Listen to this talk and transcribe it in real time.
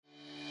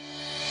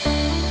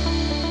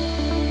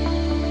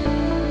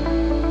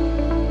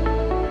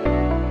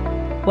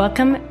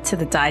Welcome to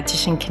the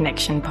Dietitian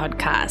Connection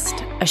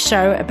podcast, a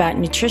show about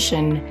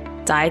nutrition,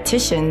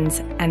 dietitians,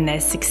 and their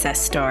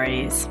success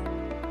stories.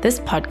 This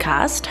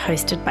podcast,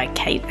 hosted by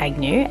Kate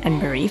Agnew and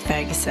Marie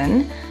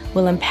Ferguson,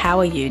 will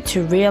empower you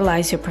to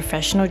realize your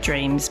professional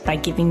dreams by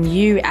giving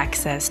you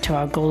access to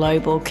our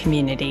global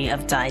community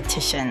of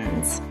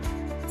dietitians.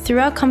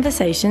 Through our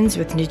conversations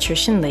with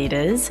nutrition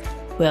leaders,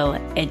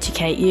 we'll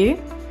educate you,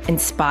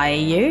 inspire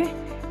you,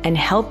 and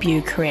help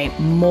you create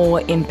more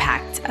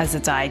impact as a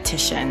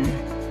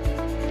dietitian.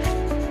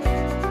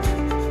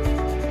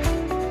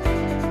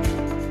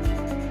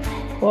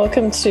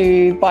 Welcome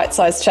to Bite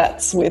Size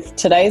Chats with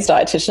today's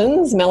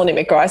dietitians, Melanie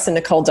McGrice and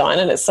Nicole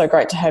Dinan. It's so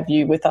great to have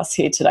you with us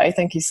here today.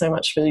 Thank you so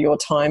much for your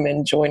time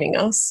and joining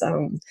us.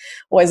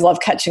 Always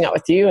love catching up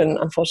with you, and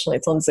unfortunately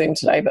it's on Zoom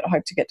today, but I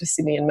hope to get to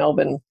Sydney and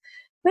Melbourne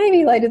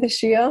maybe later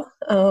this year.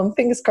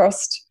 Fingers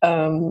crossed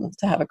to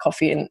have a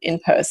coffee in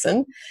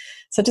person.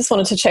 So just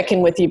wanted to check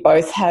in with you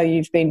both how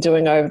you've been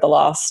doing over the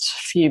last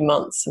few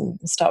months, and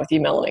we'll start with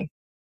you, Melanie.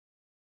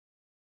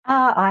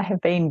 I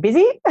have been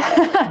busy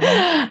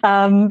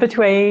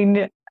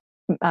between,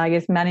 I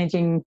guess,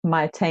 managing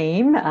my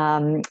team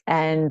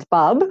and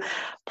Bub,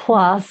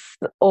 plus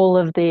all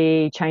of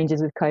the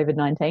changes with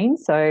COVID-19.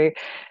 So,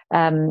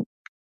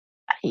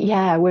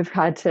 we've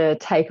had to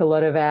take a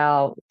lot of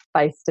our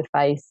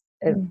face-to-face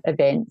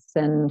events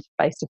and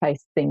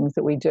face-to-face things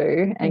that we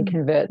do and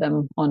convert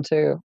them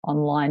onto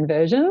online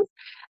versions.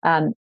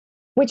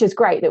 Which is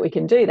great that we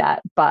can do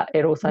that, but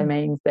it also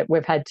means that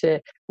we've had to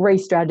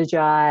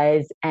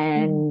re-strategize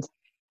and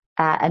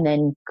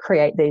then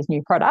create these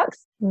new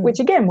products, which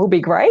again will be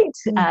great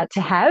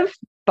to have,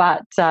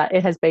 but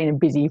it has been a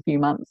busy few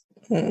months.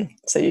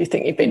 So you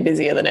think you've been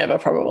busier than ever,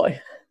 probably?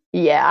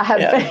 Yeah, I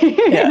have been.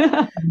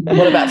 Yeah. And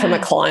what about from a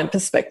client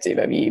perspective?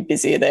 Are you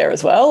busier there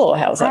as well, or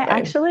how's that been? I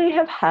actually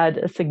have had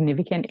a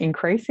significant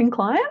increase in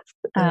clients.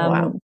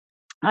 Wow.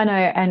 I know,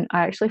 and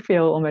I actually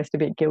feel almost a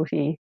bit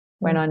guilty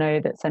when I know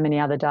that so many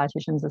other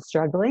dietitians are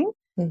struggling.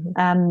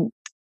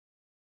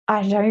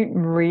 I don't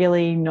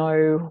really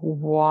know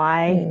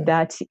why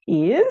that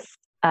is.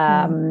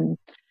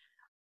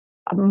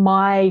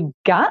 My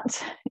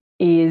gut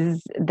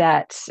is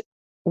that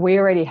we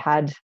already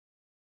had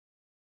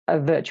a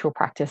virtual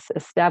practice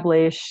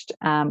established.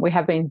 We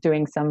have been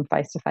doing some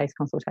face-to-face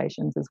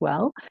consultations as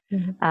well.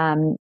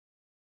 And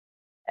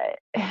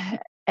I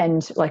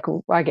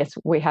guess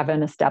we have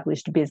an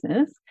established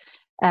business.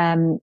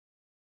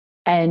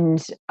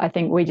 And I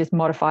think we just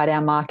modified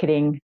our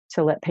marketing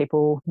to let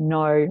people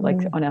know,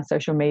 on our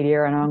social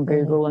media and on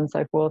Google and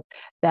so forth,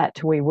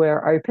 that we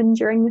were open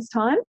during this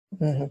time.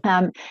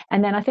 And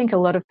then I think a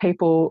lot of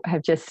people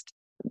have just,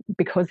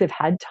 because they've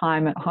had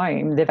time at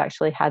home, they've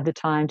actually had the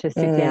time to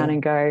sit down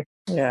and go,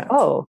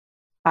 oh,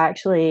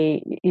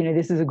 actually,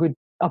 this is a good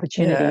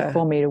opportunity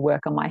for me to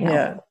work on my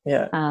health.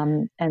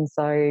 And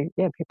so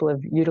people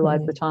have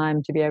utilized the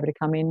time to be able to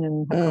come in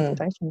and have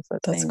consultations. So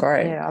that's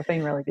great. I've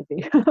been really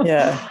busy.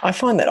 I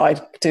find that I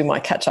do my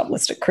catch-up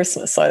list at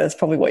Christmas, so that's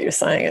probably what you're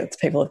saying. It's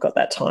people have got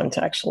that time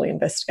to actually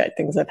investigate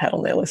things they've had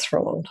on their list for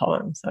a long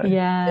time. So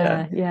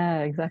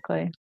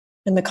exactly.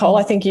 And Nicole,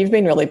 I think you've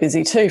been really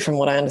busy too, from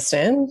what I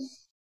understand.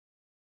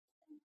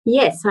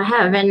 Yes, I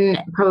have, and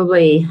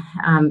probably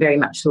very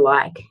much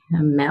like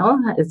Mel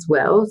as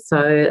well. So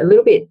a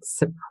little bit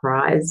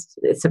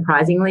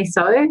surprisingly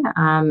so.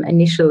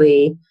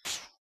 Initially,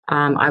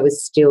 I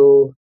was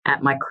still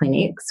at my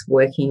clinics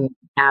working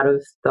out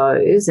of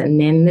those,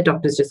 and then the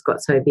doctors just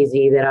got so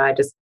busy that I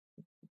just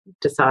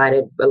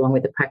decided, along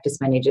with the practice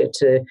manager,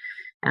 to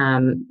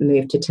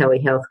move to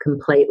telehealth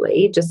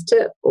completely, just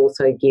to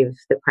also give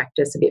the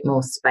practice a bit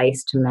more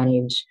space to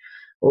manage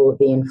all of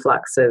the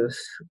influx of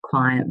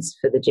clients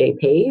for the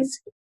GPs.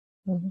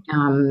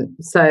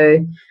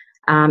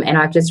 And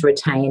I've just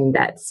retained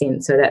that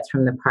since. So that's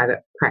from the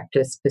private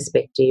practice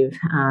perspective.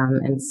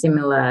 And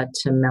similar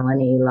to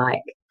Melanie,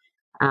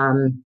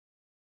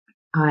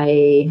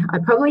 I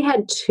probably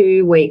had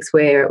 2 weeks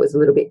where it was a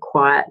little bit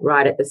quiet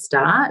right at the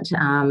start.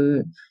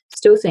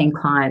 Still seeing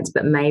clients,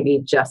 but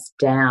maybe just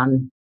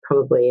down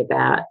probably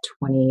about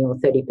 20 or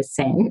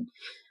 30%.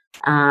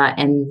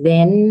 And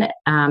then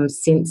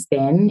since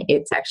then,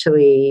 it's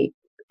actually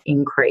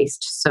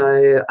increased.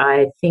 So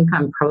I think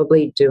I'm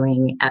probably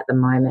doing at the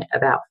moment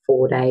about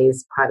 4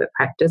 days private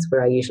practice,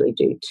 where I usually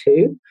do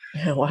 2.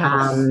 Oh,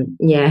 wow.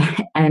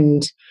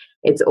 And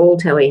it's all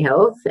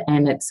telehealth,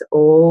 and it's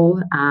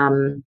all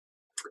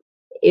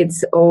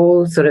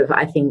sort of,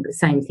 I think, the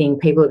same thing.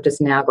 People have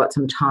just now got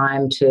some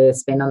time to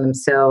spend on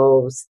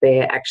themselves.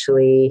 They're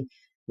actually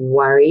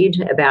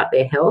worried about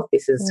their health.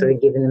 This has sort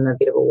of given them a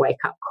bit of a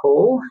wake-up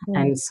call.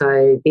 And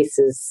so this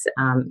is,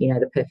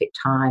 the perfect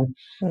time.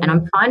 And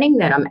I'm finding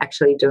that I'm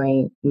actually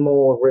doing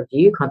more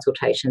review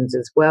consultations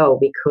as well,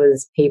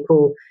 because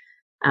people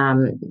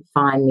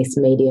find this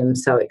medium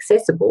so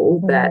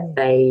accessible that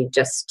they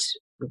just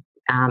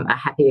are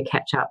happy to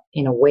catch up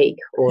in a week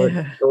or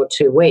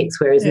 2 weeks,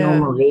 whereas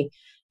normally,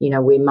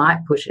 we might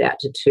push it out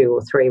to 2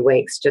 or 3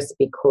 weeks just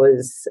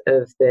because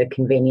of the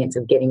convenience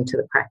of getting to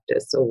the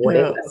practice or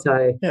whatever.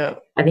 So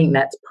I think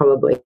that's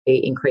probably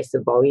increased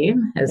the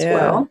volume as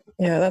well.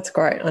 Yeah, that's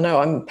great. I know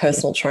I'm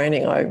personal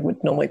training. I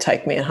would normally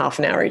take me a half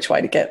an hour each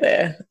way to get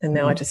there, and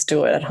now I just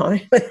do it at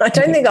home. I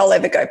don't think I'll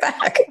ever go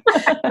back.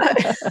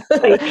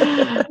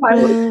 I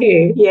would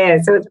too. Yeah,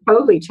 so it's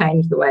probably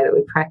changed the way that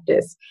we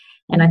practice.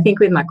 And I think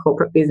with my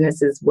corporate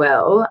business as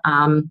well,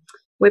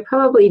 we're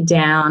probably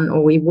down,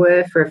 or we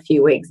were for a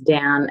few weeks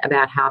down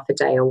about half a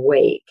day a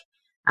week.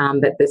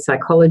 But the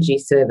psychology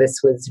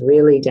service was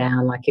really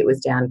down, like it was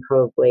down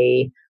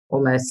probably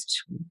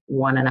almost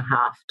 1.5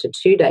 to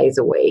 2 days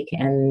a week.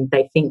 And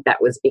they think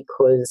that was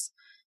because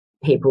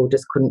people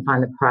just couldn't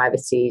find the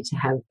privacy to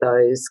have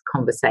those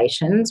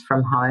conversations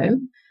from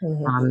home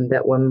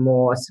that were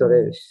more sort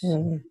of,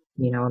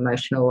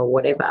 emotional or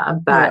whatever.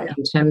 But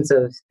in terms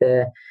of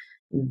the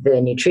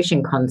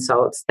nutrition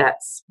consults,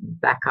 that's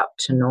back up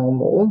to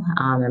normal,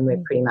 and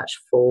we're pretty much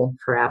full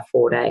for our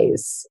 4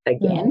 days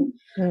again.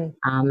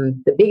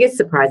 The biggest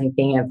surprising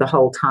thing of the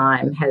whole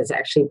time has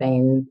actually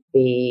been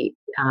the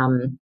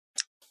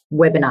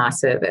webinar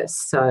service.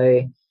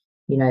 So,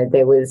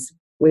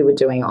 we were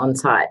doing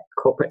on-site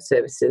corporate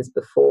services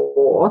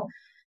before,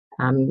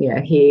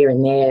 here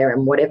and there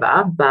and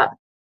whatever, but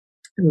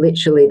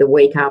literally the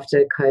week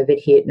after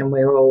COVID hit and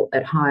we were all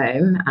at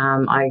home,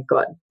 I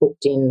got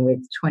booked in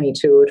with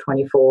 22 or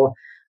 24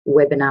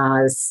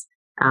 webinars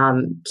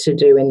to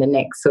do in the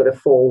next sort of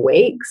 4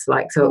 weeks.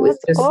 So it was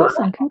just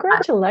awesome.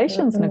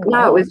 Congratulations, Nicole.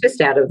 No, it was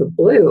just out of the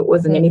blue. It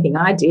wasn't anything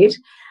I did.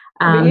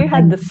 But you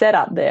had the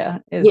setup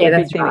there. Is the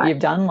big thing that you've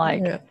done.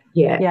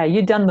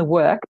 You've done the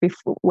work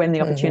before when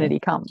the opportunity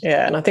comes.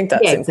 Yeah, and I think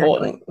that's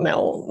important,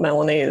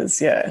 Melanie,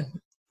 is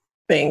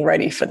being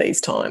ready for these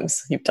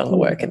times. You've done the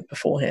work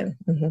beforehand.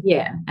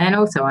 Yeah, and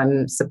also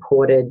I'm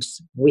supported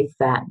with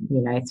that,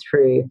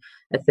 through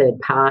a third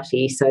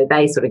party. So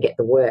they sort of get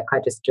the work. I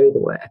just do the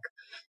work.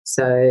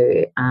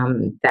 So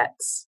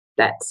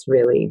that's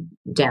really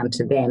down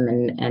to them,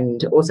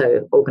 and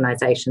also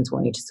organisations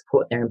wanting to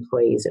support their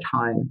employees at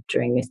home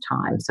during this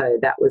time. So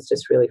that was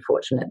just really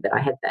fortunate that I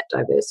had that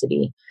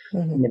diversity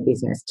in the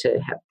business to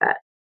have that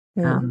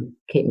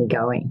keep me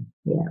going.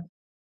 Yeah.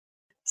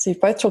 So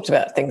you've both talked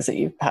about things that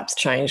you've perhaps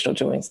changed or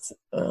doing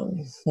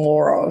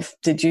more of.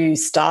 Did you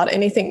start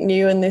anything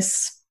new in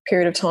this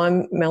period of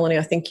time, Melanie?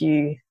 I think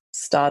you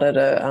started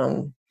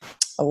a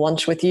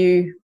lunch with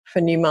you for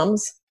new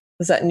mums.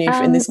 Was that new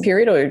in this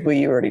period, or were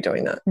you already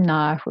doing that?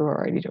 No, we were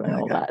already doing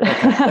all that.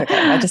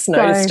 Okay. I just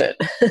noticed it.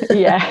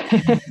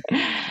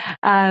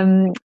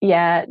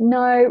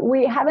 No,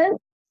 we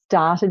haven't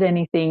started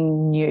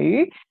anything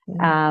new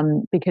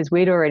because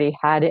we'd already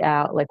had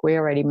we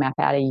already map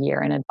out a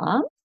year in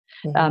advance.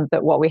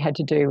 But what we had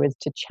to do was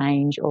to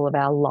change all of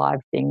our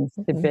live things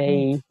to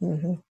be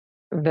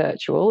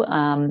virtual.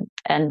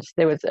 And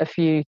there was a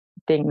few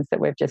things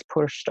that we've just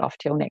pushed off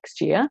till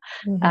next year.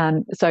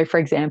 So, for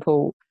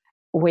example,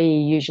 we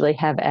usually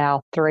have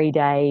our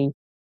 3-day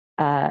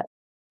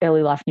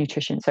early life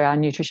nutrition. So our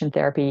nutrition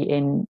therapy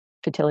in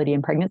fertility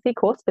and pregnancy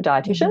course for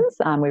dietitians.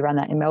 We run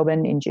that in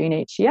Melbourne in June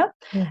each year.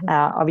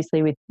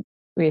 Obviously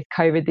with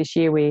COVID this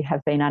year, we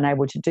have been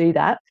unable to do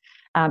that.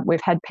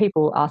 We've had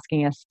people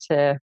asking us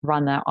to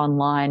run that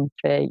online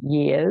for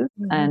years,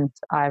 and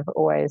I've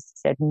always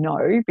said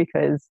no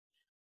because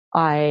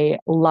I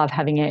love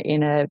having it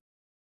in a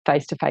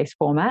face-to-face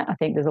format. I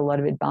think there's a lot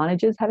of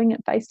advantages having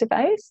it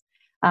face-to-face,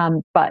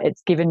 but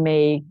it's given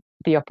me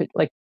the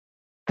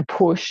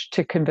push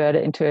to convert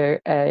it into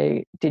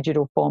a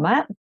digital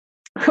format,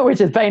 which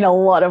has been a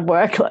lot of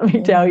work, let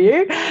me tell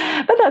you,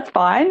 but that's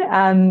fine.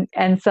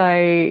 And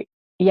so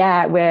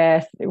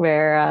we're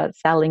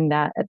selling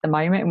that at the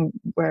moment, and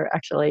we're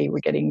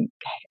getting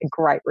a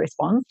great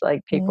response.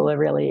 Like people are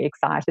really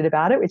excited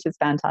about it, which is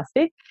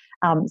fantastic.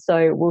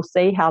 So we'll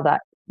see how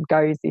that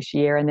goes this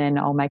year, and then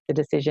I'll make the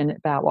decision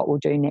about what we'll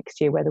do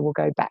next year, whether we'll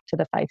go back to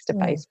the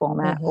face-to-face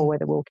format or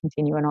whether we'll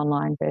continue an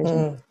online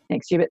version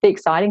next year. But the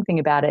exciting thing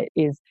about it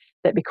is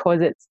that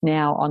because it's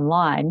now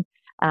online,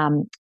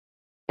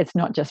 it's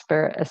not just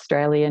for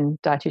Australian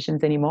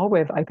dietitians anymore.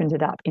 We've opened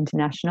it up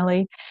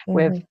internationally.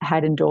 We've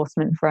had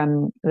endorsement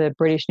from the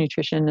British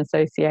Nutrition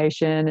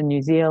Association and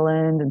New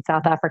Zealand and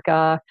South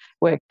Africa.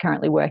 We're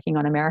currently working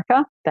on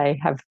America. They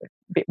have a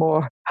bit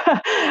more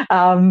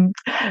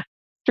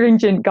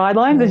stringent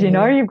guidelines, as you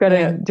know. You've got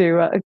to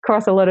do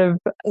cross a lot of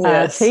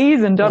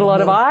T's and dot a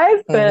lot of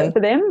I's for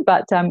them.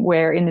 But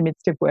we're in the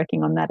midst of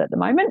working on that at the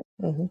moment.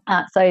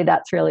 So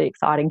that's really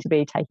exciting to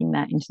be taking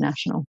that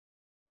international.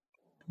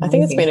 I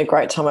think it's been a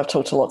great time. I've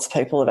talked to lots of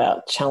people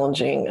about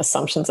challenging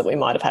assumptions that we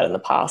might have had in the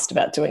past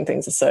about doing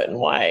things a certain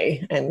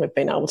way, and we've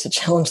been able to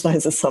challenge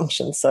those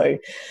assumptions. So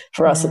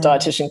for us at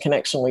Dietitian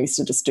Connection, we used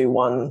to just do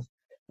one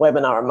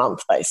webinar a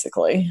month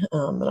basically,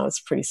 and I was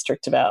pretty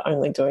strict about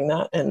only doing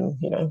that, and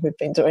we've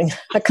been doing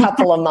a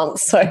couple of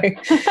months, so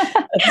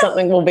it's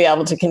something we'll be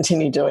able to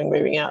continue doing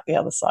moving out the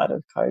other side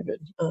of COVID.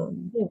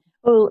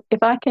 Well,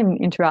 if I can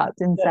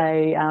interrupt and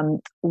say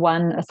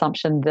one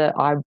assumption that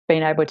I've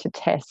been able to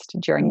test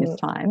during this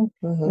time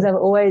is I've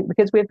always,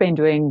 because we've been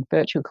doing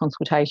virtual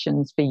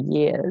consultations for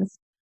years,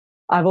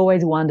 I've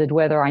always wondered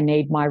whether I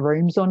need my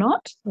rooms or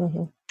not.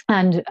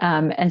 And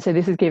so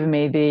this has given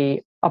me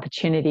the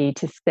opportunity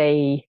to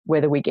see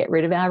whether we get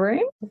rid of our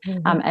rooms.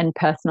 And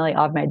personally,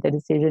 I've made the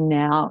decision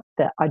now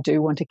that I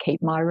do want to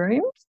keep my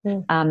rooms,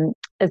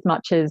 as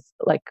much as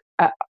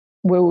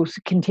we'll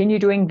continue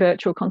doing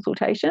virtual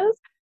consultations,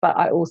 but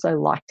I also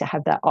like to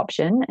have that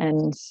option.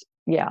 And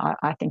yeah,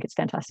 I think it's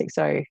fantastic.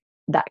 So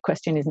that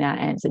question is now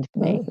answered for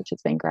me, which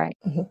has been great.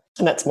 And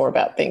that's more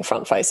about being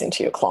front facing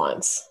to your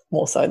clients,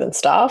 more so than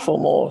staff, or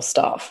more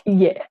staff?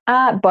 Yeah,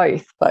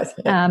 both. Both.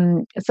 Yeah.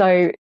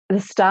 So the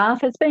staff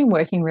has been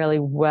working really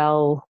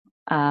well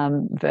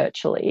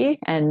virtually.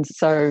 And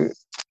so,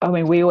 I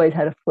mean, we always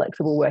had a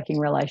flexible working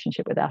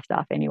relationship with our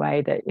staff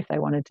anyway, that if they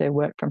wanted to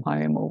work from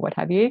home or what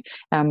have you,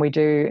 we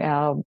do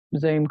our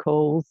Zoom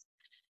calls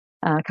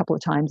a couple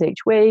of times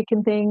each week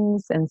and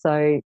things. And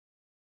so,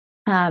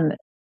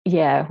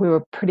 yeah, we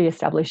were pretty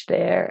established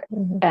there.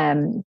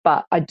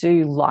 But I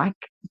do like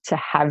to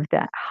have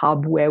that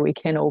hub where we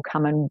can all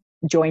come and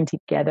join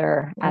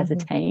together as a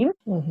team.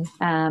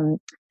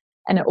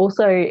 And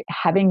also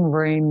having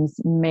rooms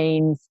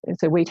means,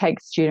 so we take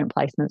student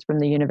placements from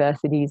the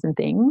universities and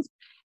things.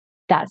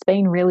 That's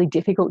been really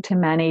difficult to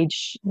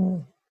manage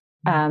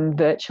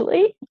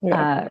virtually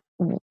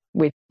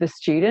with the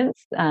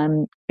students,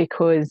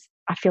 because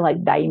I feel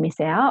like they miss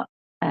out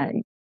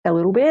a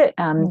little bit.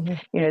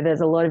 You know,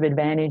 there's a lot of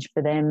advantage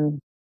for them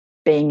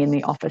being in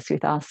the office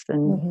with us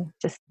and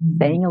just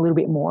seeing a little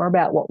bit more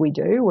about what we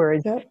do,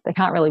 whereas they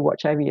can't really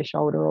watch over your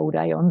shoulder all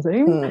day on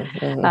Zoom.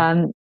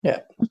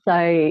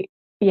 So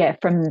yeah,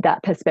 from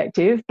that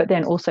perspective, but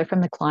then also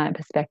from the client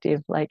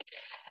perspective, like,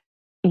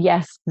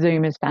 yes,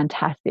 Zoom is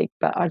fantastic,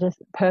 but I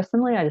just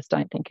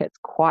don't think it's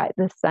quite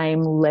the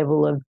same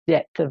level of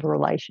depth of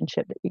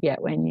relationship that you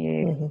get when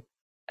you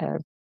are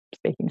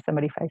speaking to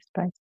somebody face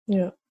to face.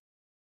 Yeah.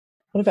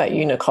 What about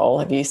you, Nicole?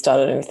 Have you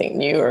started anything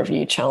new, or have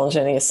you challenged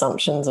any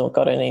assumptions or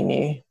got any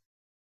new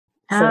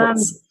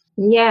thoughts?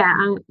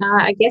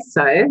 I guess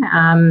so.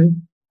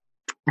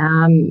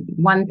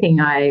 One thing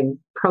I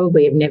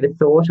probably have never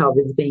thought of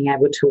is being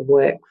able to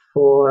work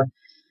for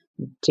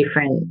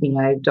different,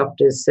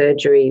 doctors'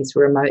 surgeries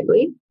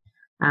remotely.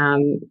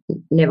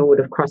 Never would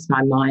have crossed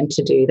my mind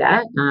to do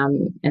that.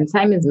 And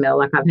same as Mel,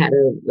 like, I've had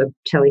a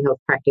telehealth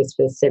practice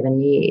for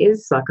 7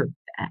 years. Like,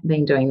 I've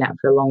been doing that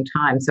for a long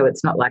time. So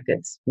it's not like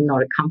it's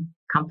not a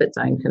comfort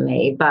zone for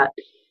me. But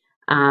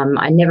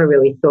I never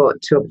really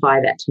thought to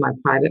apply that to my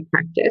private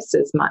practice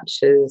as much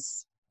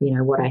as,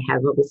 what I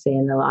have obviously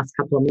in the last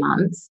couple of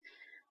months.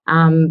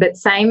 But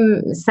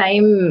same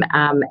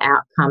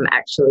outcome,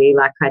 actually.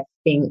 Like, I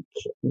think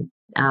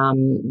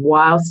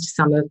whilst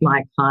some of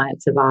my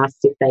clients have asked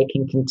if they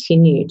can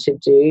continue to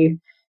do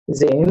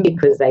Zoom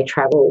because they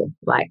travel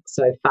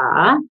so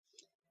far,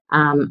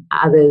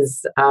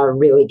 others are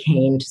really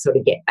keen to sort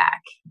of get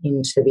back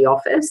into the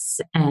office.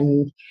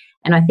 And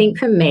I think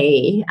for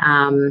me,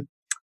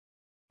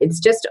 it's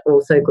just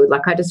also good.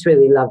 Like, I just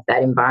really love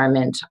that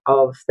environment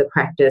of the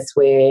practice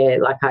where,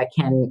 I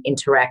can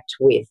interact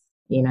with,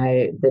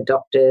 the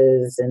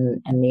doctors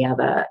and the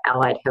other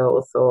allied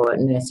health or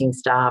nursing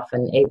staff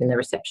and even the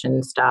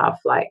reception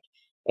staff,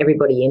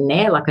 everybody in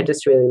there. I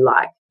just really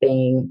like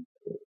being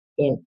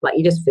in,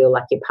 you just feel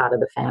like you're part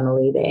of the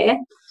family there.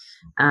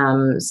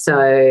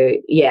 So,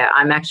 yeah,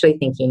 I'm actually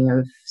thinking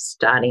of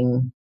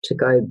starting to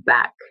go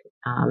back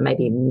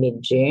maybe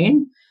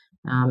mid-June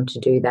to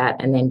do that,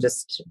 and then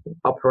just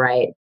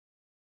operate,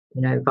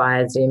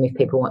 via Zoom if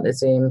people want the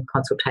Zoom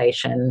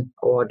consultation,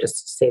 or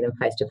just see them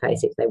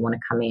face-to-face if they want to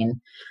come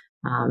in.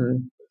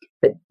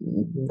 But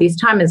this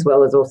time as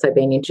well has also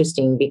been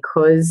interesting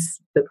because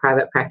the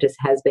private practice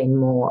has been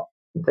more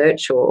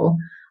virtual.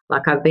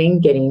 I've been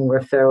getting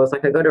referrals. I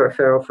got a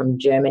referral from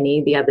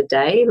Germany the other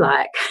day,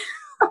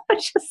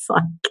 just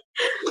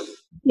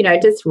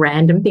just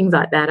random things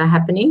like that are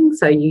happening.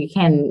 So you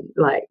can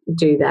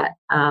do that.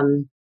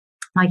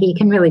 You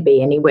can really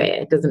be anywhere.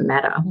 It doesn't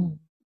matter,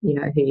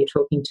 who you're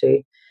talking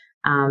to.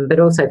 But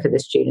also for the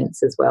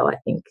students as well, I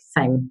think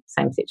same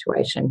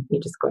situation. You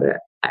just got to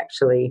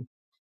actually,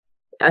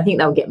 I think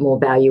they'll get more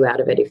value out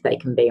of it if they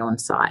can be on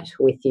site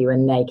with you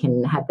and they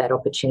can have that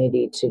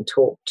opportunity to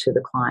talk to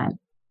the client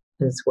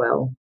as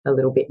well a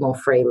little bit more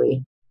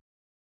freely.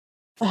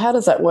 How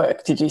does that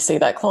work? Did you see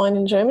that client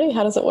in Germany?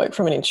 How does it work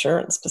from an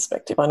insurance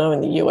perspective? I know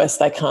in the US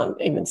they can't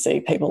even see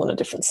people in a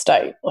different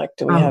state.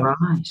 Do we have?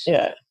 Right.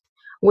 Yeah.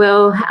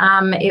 Well,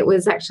 it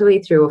was actually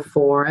through a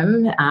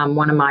forum.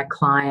 One of my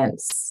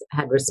clients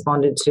had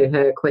responded to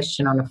her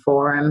question on a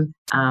forum.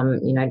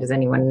 Does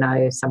anyone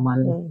know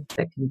someone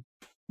that can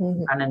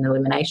run an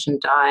elimination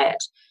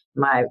diet?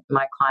 My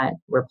client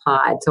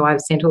replied. So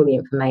I've sent all the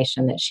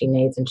information that she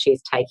needs, and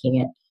she's taking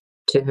it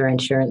to her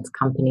insurance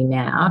company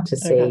now to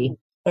see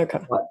what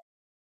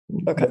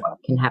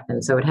can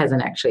happen. So it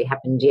hasn't actually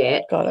happened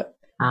yet. Got it.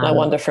 I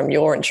wonder from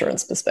your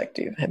insurance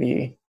perspective, have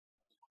you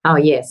Oh,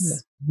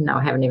 yes. No,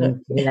 I haven't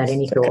even given that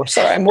any thought.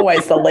 Sorry, I'm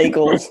always the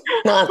legal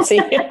Nazi.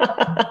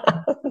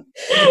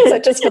 So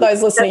just for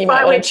those listening, you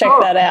might want to check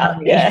that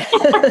out. Yeah.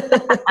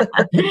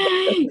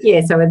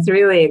 Yeah, so it's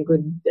really a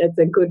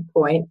good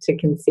point to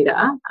consider.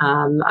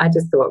 I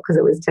just thought because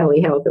it was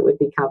telehealth it would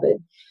be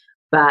covered.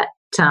 But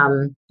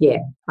yeah,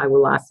 I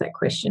will ask that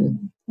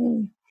question.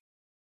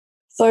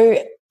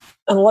 So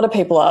a lot of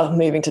people are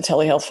moving to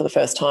telehealth for the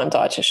first time,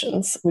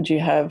 dietitians. Would you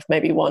have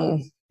maybe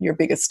your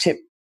biggest tip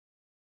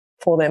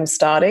for them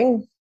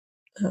starting,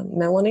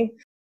 Melanie?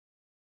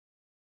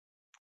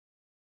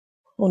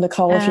 Or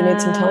Nicole, if you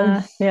need some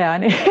time. Yeah, I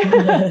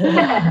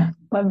need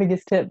my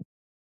biggest tip.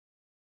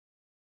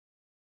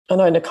 I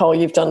know, Nicole,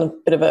 you've done a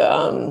bit of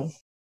a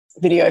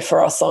video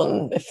for us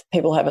on, if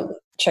people haven't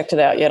checked it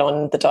out yet,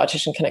 on the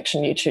Dietitian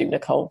Connection YouTube.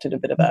 Nicole did a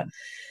bit of a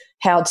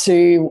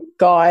how-to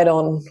guide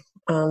on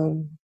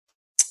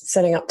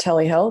setting up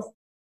telehealth.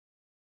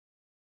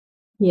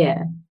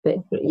 Yeah, but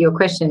your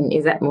question,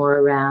 is that more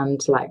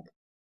around like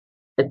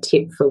a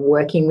tip for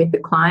working with the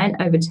client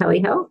over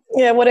telehealth?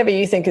 Yeah, whatever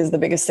you think is the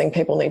biggest thing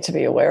people need to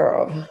be aware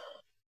of.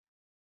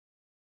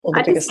 Or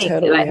the biggest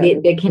hurdle. Like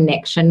the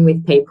connection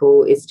with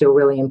people is still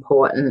really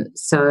important.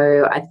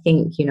 So I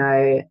think,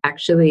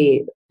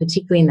 actually,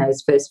 particularly in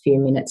those first few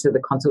minutes of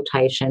the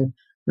consultation,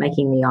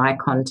 making the eye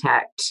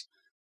contact,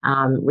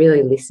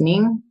 really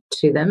listening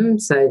to them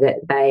so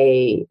that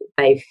they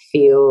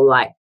feel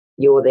like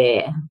you're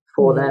there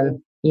for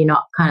them. You're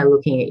not kind of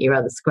looking at your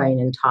other screen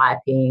and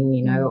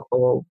typing,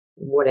 or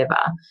whatever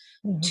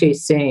too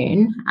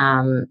soon.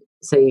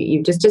 So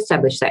you've just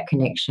established that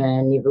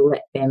connection. You've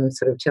let them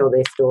sort of tell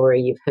their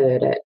story. You've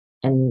heard it,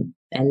 and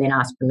then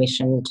ask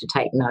permission to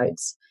take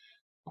notes,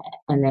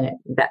 and then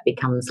that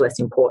becomes less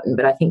important.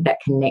 But I think that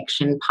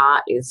connection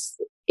part is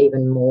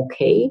even more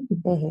key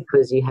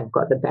because you have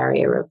got the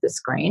barrier of the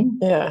screen.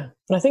 Yeah,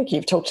 and I think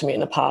you've talked to me in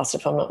the past,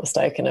 if I'm not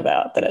mistaken,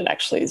 about that it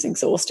actually is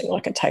exhausting.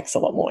 Like it takes a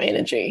lot more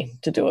energy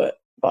to do it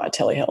via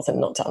telehealth,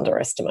 and not to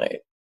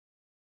underestimate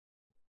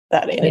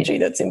that energy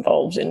that's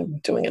involved in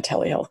doing a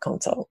telehealth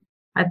consult.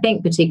 I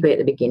think particularly at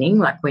the beginning,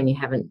 like when you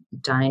haven't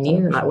done any,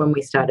 like when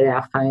we started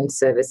our phone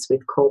service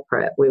with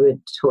corporate, we were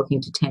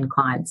talking to 10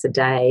 clients a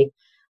day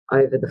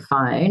over the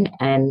phone,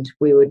 and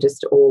we were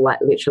just all like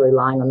literally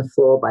lying on the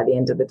floor by the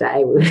end of the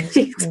day. We were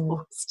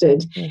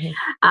exhausted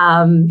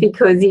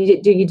because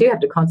you do have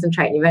to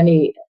concentrate. You've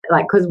only,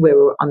 like, because we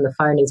were on the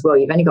phone as well,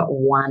 you've only got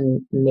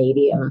one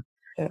medium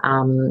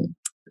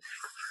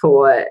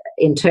for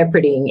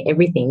interpreting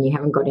everything. You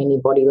haven't got any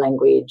body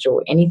language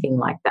or anything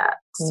like that.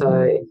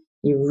 So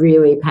you're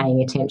really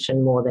paying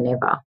attention more than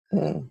ever.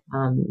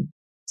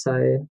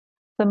 So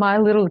my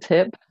little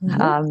tip,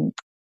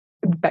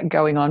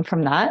 going on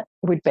from that,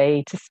 would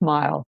be to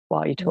smile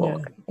while you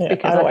talk. Yeah.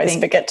 Because I always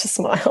forget to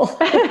smile.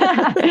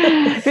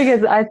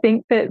 Because I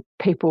think that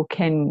people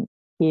can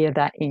hear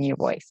that in your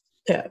voice.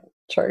 Yeah,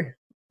 true.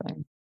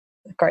 So.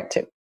 Great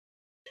tip.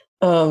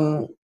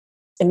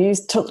 And you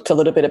talked a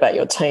little bit about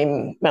your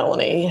team,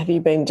 Melanie. Have you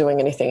been doing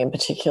anything in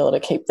particular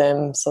to keep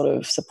them sort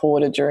of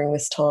supported during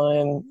this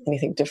time?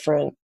 Anything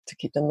different to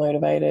keep them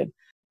motivated?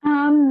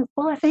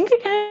 Well, I think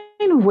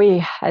again we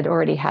had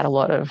already had a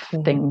lot of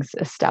things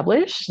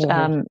established,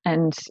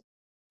 and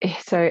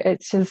so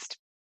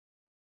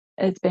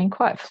it's been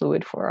quite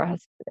fluid for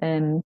us.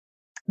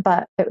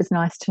 But it was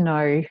nice to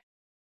know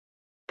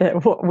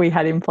that what we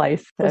had in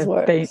place has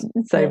been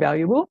so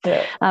valuable.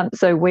 Yeah.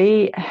 So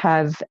we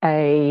have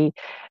a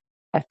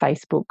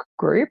Facebook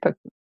group, a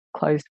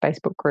closed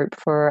Facebook group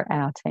for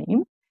our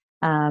team,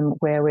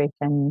 where we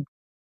can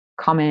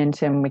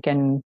comment and we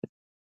can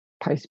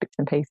post bits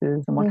and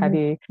pieces and what have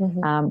you.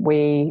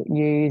 We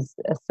use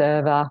a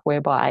server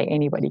whereby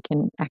anybody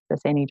can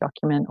access any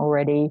document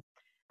already.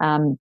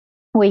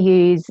 We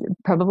use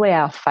probably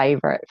our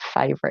favourite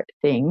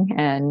thing,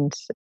 and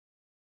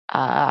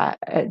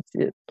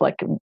it's like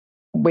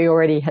we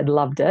already had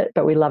loved it,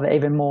 but we love it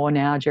even more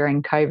now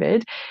during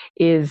COVID,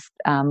 is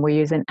we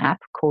use an app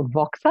called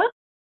Voxer.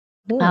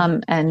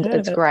 And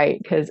it's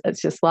great because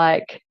it's just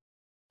like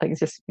I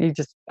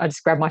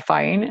just grab my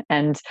phone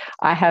and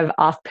I have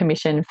asked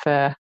permission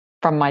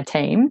from my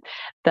team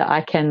that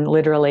I can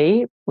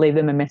literally leave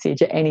them a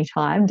message at any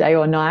time, day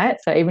or night.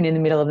 So even in the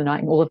middle of the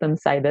night, all of them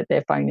say that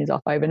their phone is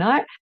off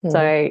overnight.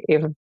 So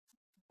if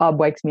Bob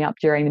wakes me up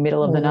during the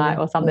middle of the night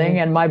or something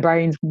and my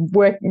brain's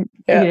working,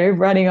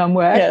 running on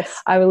work,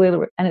 I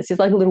will and it's just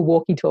like a little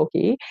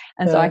walkie-talkie.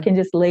 And so I can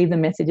just leave the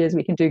messages.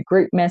 We can do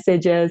group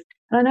messages.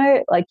 And I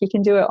know like you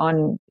can do it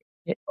on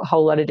a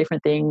whole lot of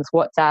different things,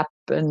 WhatsApp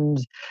and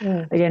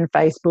again,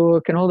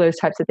 Facebook and all those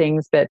types of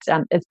things. But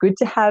it's good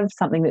to have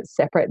something that's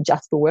separate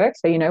just for work.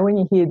 So, when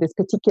you hear this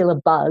particular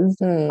buzz,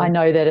 I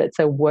know that it's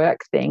a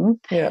work thing.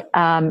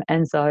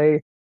 And so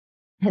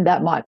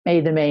that might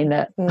either mean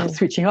that I'm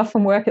switching off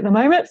from work at the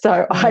moment,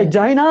 so I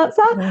don't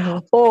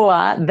answer, or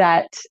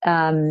that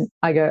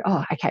I go,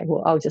 oh, okay,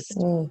 well, I'll just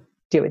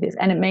deal with this.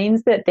 And it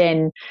means that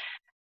then,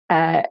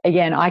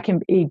 again, I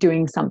can be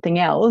doing something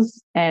else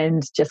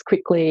and just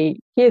quickly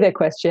hear their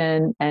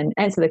question and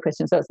answer their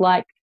question. So it's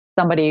like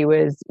somebody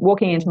was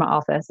walking into my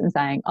office and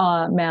saying,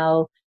 "Oh,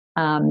 Mel,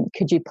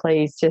 could you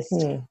please just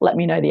let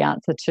me know the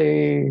answer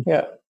to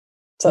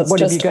So it's what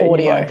just have you got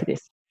audio in mind for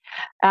this?"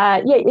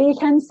 You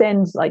can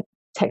send like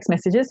text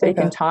messages, so you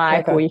can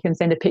type or you can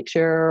send a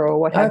picture or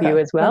what have you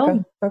as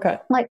well. Okay.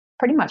 Like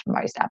pretty much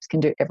most apps can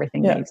do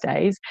everything these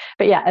days.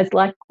 But yeah, it's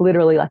like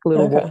literally like a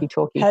little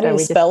walkie-talkie. How do you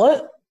spell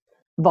it?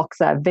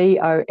 Voxer,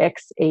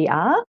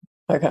 Voxer.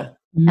 Okay.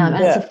 And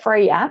it's a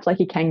free app. Like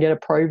you can get a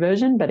pro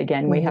version, but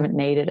again, we haven't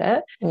needed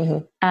it.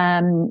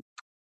 And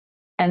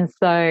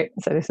so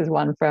this is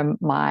one from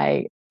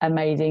my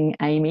amazing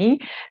Amy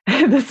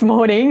this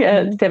morning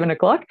at 7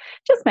 o'clock,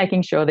 just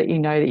making sure that you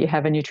know that you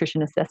have a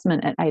nutrition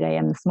assessment at 8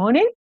 a.m. this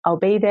morning. I'll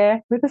be there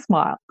with a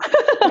smile.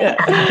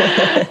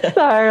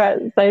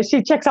 So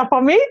she checks up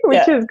on me,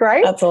 which is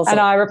great. That's awesome. And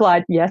I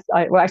replied, yes.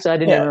 I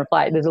didn't even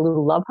reply. There's a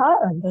little love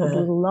heart. There's a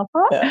little love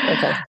heart.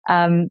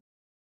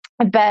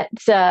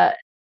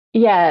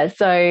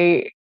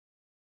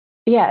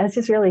 It's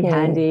just really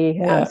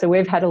handy. So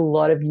we've had a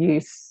lot of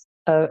use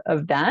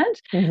of that.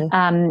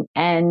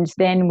 And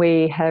then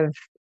we have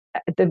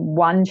the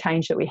one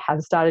change that we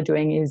have started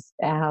doing is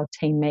our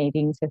team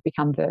meetings have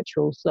become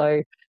virtual.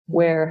 So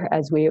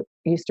whereas we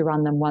used to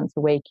run them once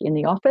a week in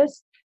the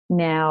office,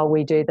 now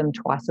we do them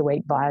twice a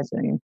week via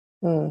Zoom.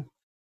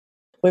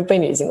 We've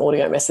been using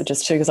audio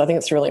messages too, because I think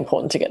it's really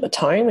important to get the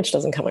tone, which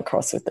doesn't come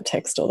across with the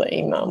text or the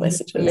email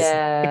messages.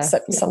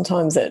 Except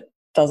sometimes it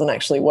doesn't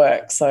actually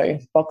work. So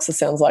Voxer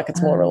sounds like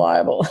it's more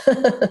reliable.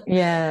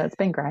 It's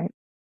been great.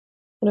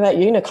 What about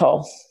you,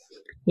 Nicole?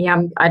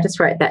 Yeah, I just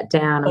wrote that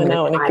down. I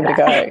know, and it could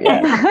go.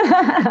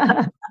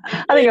 Yeah.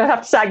 I think I'll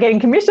have to start getting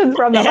commissions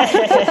from them.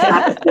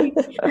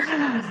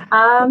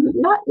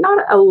 Not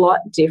a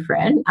lot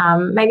different.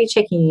 Maybe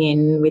checking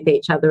in with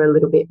each other a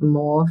little bit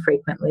more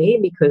frequently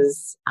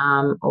because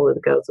all of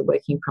the girls are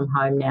working from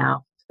home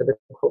now for the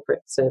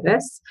corporate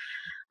service.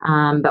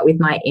 But with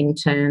my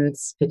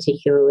interns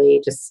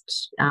particularly,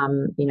 just,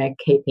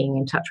 keeping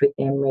in touch with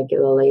them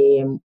regularly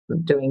and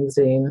doing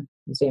Zoom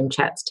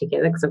chats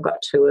together because I've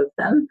got 2 of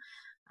them.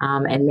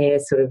 And they're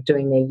sort of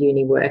doing their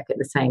uni work at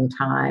the same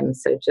time.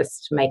 So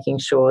just making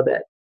sure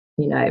that,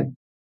 they're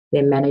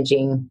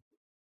managing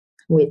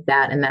with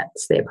that and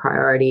that's their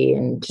priority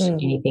and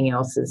anything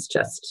else is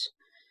just,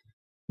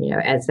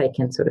 as they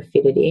can sort of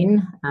fit it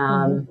in.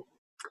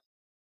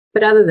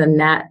 But other than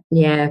that,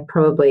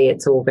 probably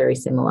it's all very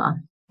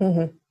similar.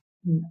 And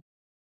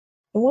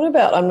what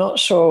about, I'm not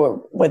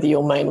sure whether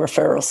your main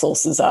referral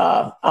sources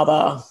are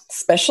other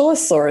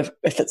specialists or if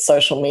it's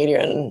social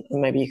media, and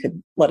maybe you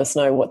could let us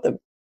know what the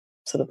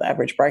sort of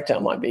average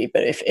breakdown might be.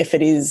 But if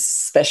it is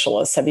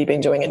specialists, have you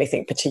been doing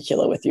anything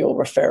particular with your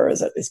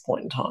referrers at this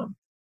point in time?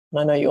 And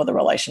I know you're the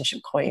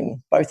relationship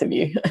queen, both of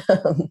you.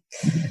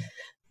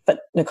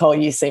 But Nicole,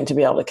 you seem to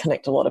be able to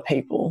connect a lot of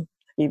people.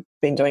 Have you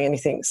been doing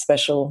anything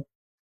special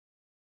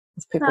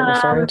with people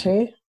referring to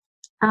you?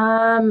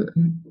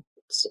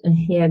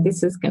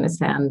 This is going to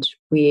sound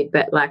weird,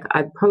 but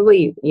I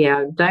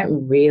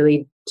don't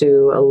really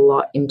do a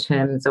lot in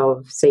terms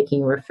of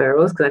seeking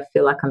referrals because I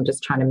feel like I'm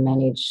just trying to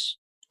manage,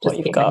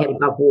 just get my head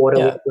above water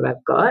with what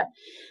I've got.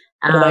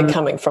 Are they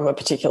coming from a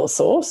particular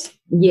source?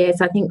 Yes,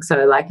 I think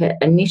so.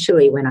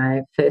 Initially when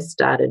I first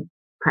started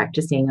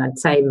practicing, I'd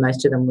say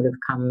most of them would have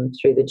come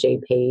through the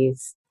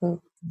GP's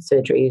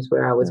surgeries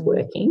where I was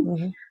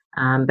working.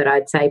 But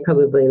I'd say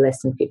probably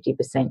less than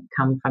 50%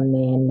 come from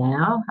there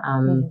now.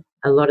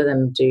 A lot of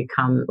them do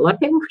come. A lot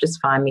of people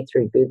just find me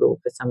through Google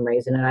for some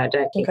reason, and I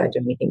don't think I do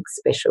anything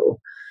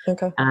special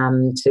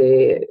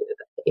to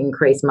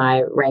increase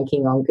my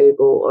ranking on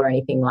Google or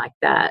anything like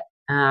that.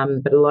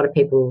 But a lot of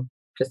people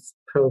just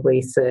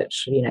probably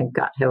search,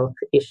 gut health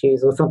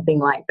issues or something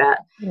like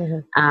that.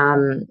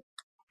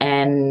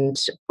 And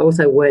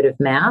also word of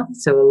mouth.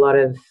 So a lot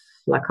of,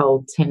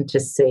 I'll tend to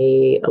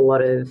see a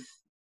lot of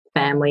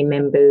family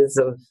members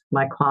of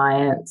my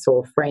clients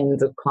or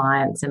friends of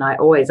clients, and I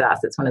always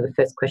ask, it's one of the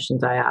first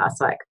questions I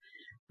ask,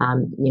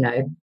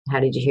 how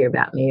did you hear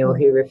about me or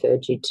who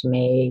referred you to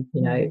me,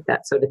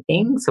 that sort of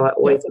thing. So I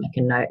always make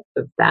a note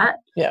of that.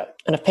 Yeah,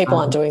 and if people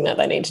aren't doing that,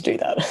 they need to do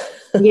that.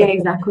 Yeah,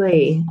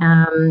 exactly.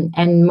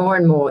 And more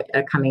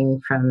are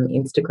coming from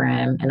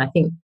Instagram, and I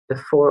think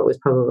before it was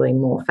probably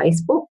more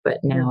Facebook,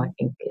 but now I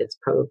think it's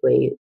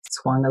probably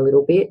swung a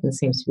little bit and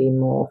seems to be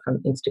more from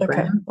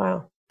Instagram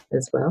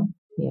as well.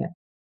 Yeah.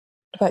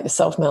 What about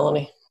yourself,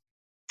 Melanie?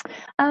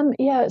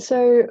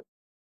 So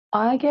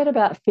I get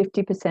about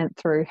 50%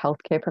 through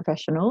healthcare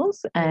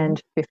professionals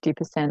and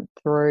 50%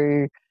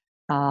 through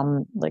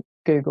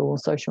Google,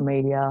 social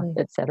media,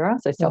 etc.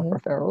 So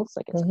self-referrals,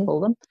 I guess I call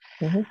them.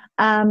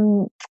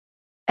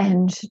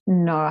 And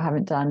no, I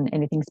haven't done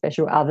anything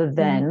special other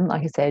than,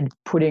 like I said,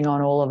 putting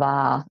on all of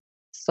our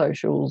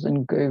socials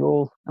and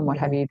Google and what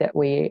have you that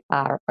we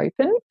are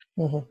open.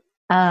 That's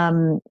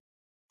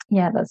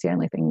the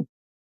only thing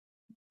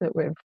that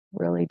we've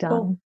really done.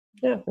 Cool.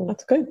 Yeah,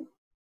 that's good.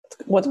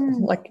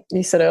 Like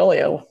you said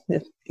earlier,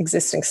 the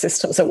existing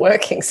systems are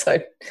working, so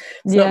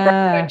it's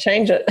not great to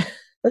change it.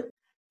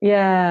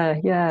 Yeah,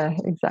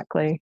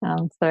 exactly.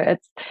 So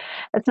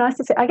it's nice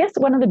to see. I guess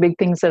one of the big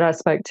things that I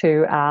spoke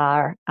to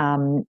our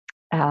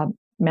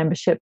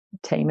membership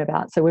team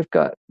about. So we've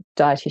got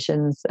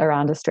dietitians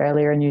around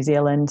Australia and New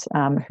Zealand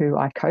who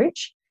I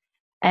coach,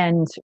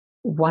 and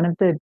one of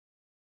the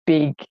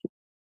big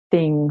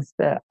things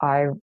that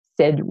I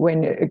said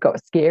when it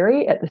got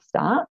scary at the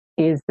start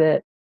is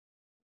that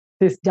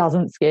this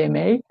doesn't scare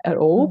me at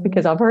all,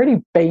 because I've already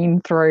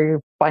been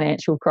through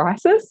financial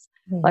crisis.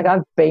 Like,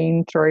 I've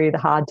been through the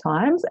hard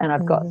times and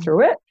I've got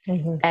through it.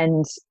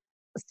 And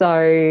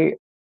so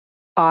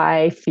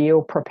I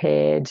feel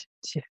prepared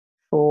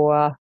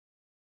for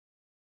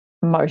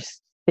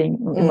most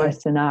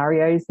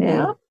scenarios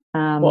now.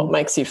 What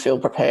makes you feel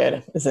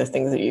prepared? Is there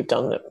things that you've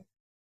done that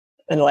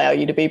allow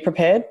you to be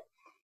prepared?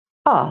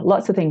 Oh,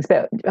 lots of things,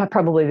 but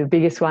probably the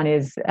biggest one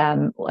is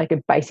like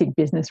a basic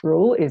business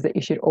rule is that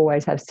you should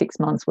always have 6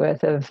 months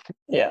worth of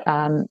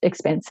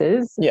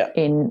expenses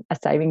in a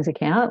savings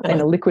account, and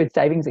a liquid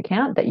savings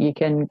account that you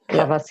can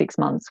cover 6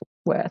 months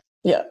worth.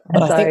 Yeah,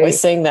 but I think we're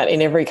seeing that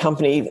in every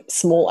company,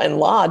 small and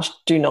large,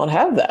 do not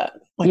have that.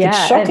 Like,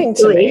 it's shocking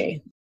to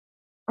me.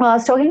 Well, I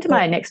was talking to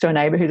my next door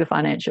neighbour who's a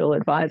financial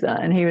advisor,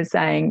 and he was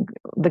saying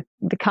the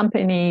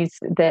companies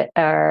that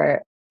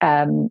are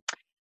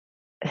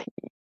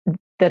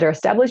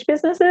established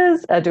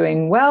businesses are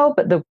doing well,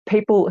 but the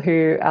people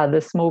who are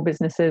the small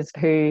businesses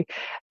who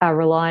are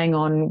relying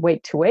on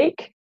week to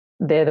week,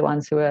 they're the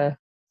ones who are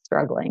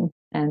struggling.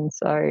 And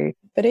so,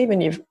 but even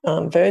your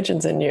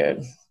Virgins and your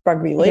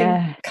rugby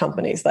league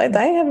companies, they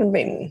haven't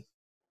been.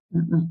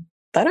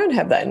 They don't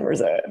have that in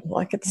reserve.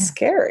 Like, it's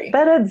scary.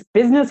 But it's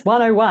business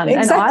 101.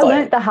 Exactly. And I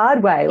learnt the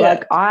hard way.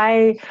 Like,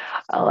 I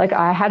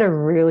had a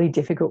really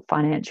difficult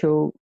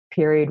financial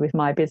period with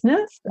my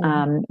business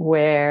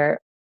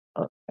where,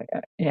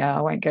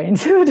 I won't go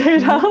into the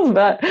details,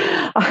 but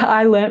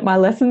I learnt my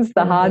lessons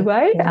the hard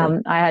way.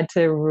 I had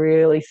to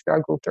really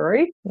struggle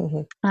through.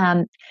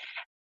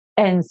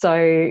 And so,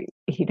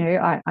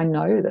 I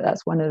know that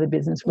that's one of the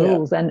business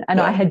rules. And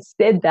I had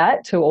said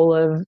that to all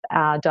of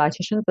our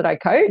dietitians that I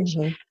coach.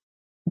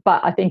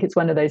 But I think it's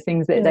one of those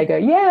things that they go,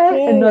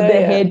 and nod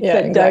their head,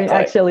 but don't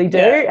actually do.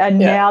 And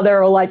now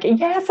they're all like,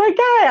 yes,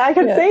 okay, I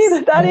can see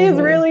that is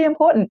really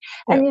important.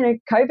 And,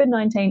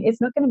 COVID-19,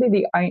 it's not going to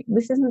be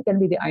this isn't going to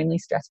be the only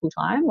stressful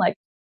time. Like,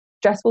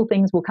 stressful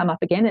things will come up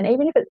again. And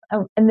even if it's,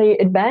 and the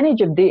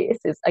advantage of this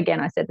is, again,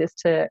 I said this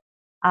to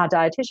our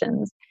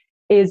dietitians,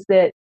 is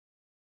that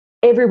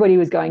everybody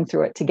was going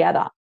through it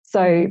together.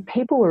 So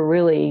people were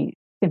really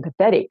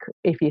sympathetic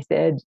if you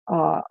said,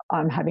 oh,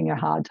 I'm having a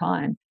hard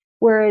time.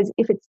 Whereas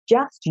if it's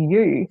just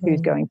you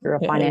who's going through a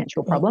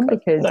financial problem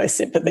because you're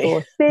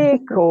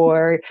sick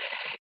or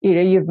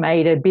you've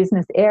made a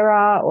business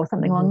error or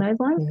something along those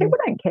lines, people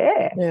don't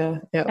care.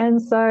 And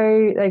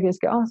so they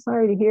just go, oh,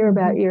 sorry to hear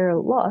about your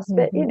loss.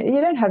 But you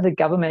don't have the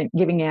government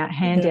giving out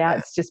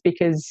handouts just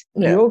because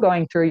you're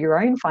going through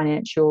your own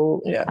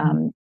financial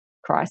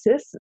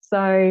crisis.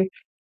 So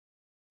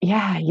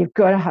you've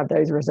got to have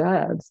those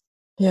reserves.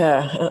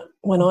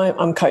 When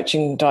I'm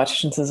coaching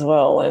dietitians as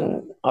well,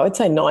 and I would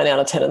say 9 out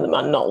of 10 of them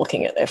are not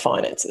looking at their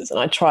finances, and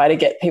I try to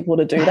get people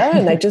to do that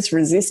and they just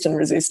resist and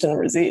resist and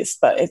resist.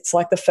 But it's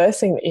like the first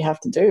thing that you have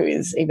to do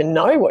is even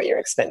know what your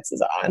expenses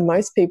are, and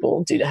most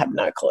people do have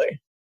no clue.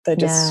 They're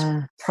just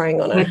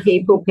preying on it.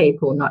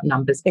 People, not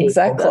numbers. People.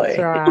 Exactly. That's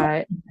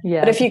right.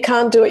 But if you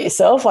can't do it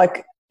yourself,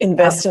 like,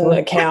 invest in an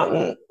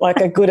accountant,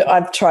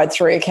 I've tried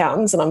 3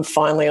 accountants and I'm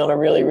finally on a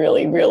really,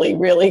 really, really,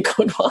 really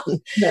good one.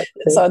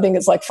 So I think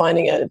it's like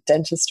finding a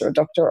dentist or a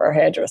doctor or a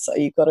hairdresser.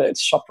 You've got to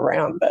shop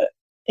around, but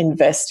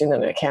invest in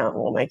an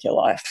accountant will make your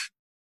life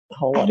a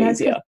whole lot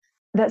easier.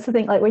 That's the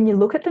thing. Like, when you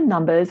look at the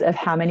numbers of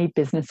how many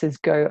businesses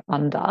go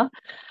under,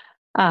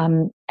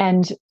 and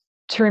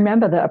to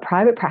remember that a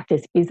private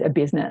practice is a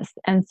business.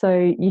 And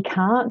so you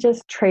can't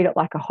just treat it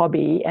like a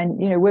hobby.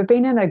 And, we've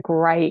been in a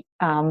great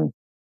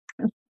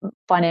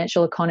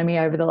financial economy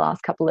over the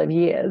last couple of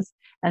years,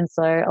 and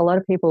so a lot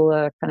of people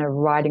are kind of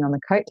riding on the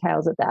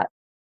coattails of that,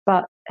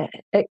 but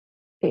it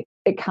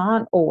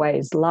can't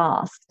always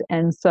last.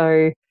 And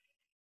so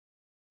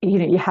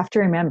you have to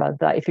remember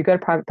that if you've got a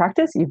private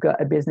practice, you've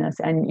got a business,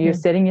 and you're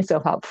setting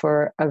yourself up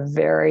for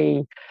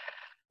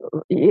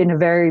in a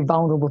very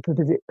vulnerable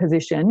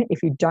position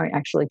if you don't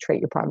actually treat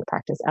your private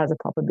practice as a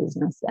proper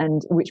business,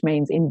 and which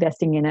means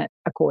investing in it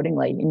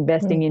accordingly,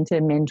 investing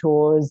into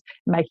mentors,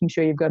 making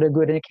sure you've got a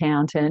good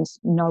accountant,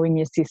 knowing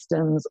your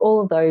systems,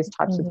 all of those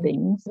types of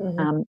things.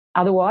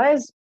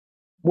 Otherwise,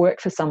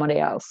 work for somebody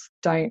else.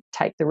 Don't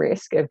take the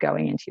risk of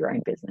going into your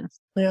own business.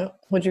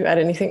 Would you add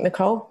anything,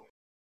 Nicole?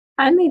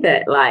 Only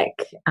that,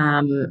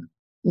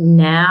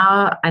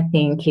 now I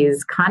think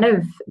is kind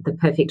of the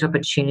perfect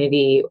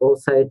opportunity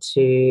also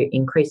to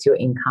increase your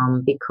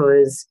income,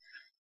 because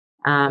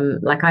I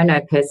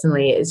know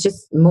personally it's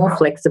just more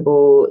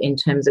flexible in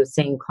terms of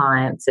seeing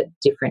clients at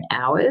different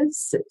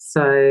hours.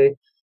 So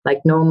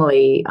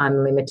normally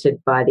I'm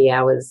limited by the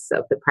hours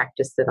of the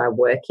practice that I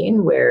work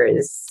in,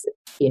 whereas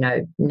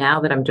now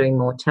that I'm doing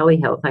more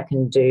telehealth, I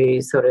can do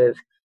sort of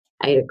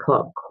 8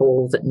 o'clock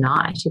calls at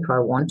night if I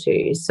want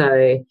to.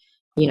 So,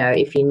 you know,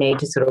 if you need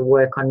to sort of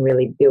work on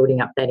really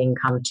building up that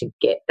income to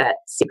get that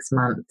 6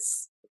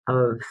 months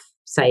of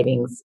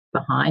savings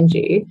behind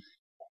you,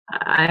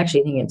 I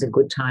actually think it's a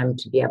good time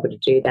to be able to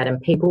do that. And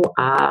people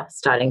are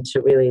starting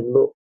to really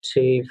look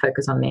to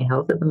focus on their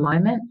health at the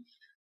moment.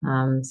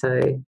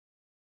 So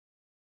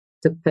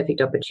it's a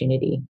perfect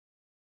opportunity.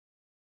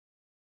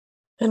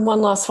 And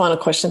one last final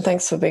question.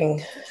 Thanks for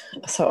being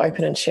so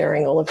open and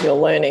sharing all of your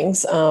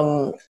learnings.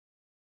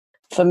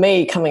 For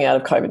me, coming out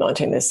of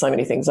COVID-19, there's so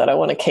many things that I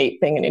want to keep.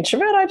 Being an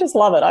introvert, I just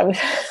love it.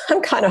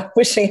 I'm kind of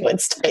wishing it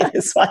would stay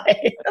this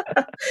way.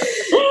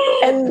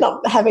 And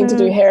not having to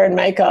do hair and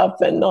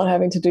makeup and not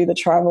having to do the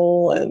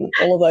travel, and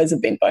all of those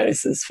have been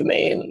bonuses for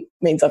me, and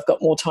means I've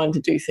got more time to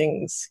do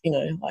things, you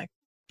know, like.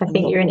 I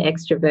think you're an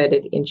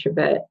extroverted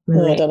introvert.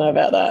 I don't know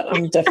about that.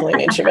 I'm definitely an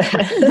introvert.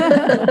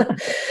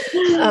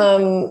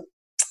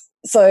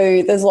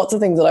 So there's lots of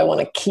things that I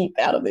want to keep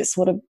out of this.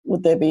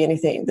 Would there be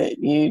anything that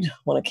you'd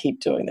want to keep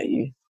doing that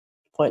you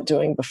weren't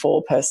doing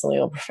before, personally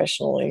or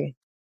professionally,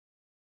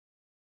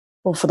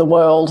 or for the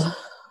world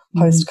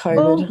post-COVID?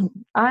 Well,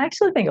 I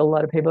actually think a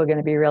lot of people are going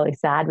to be really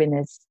sad when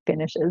this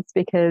finishes,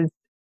 because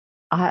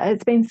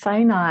it's been so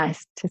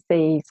nice to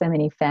see so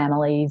many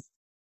families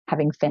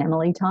having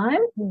family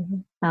time,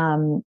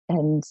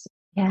 and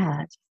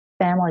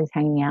families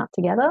hanging out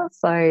together.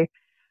 So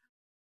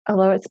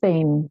although it's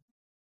been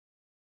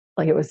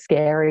like, it was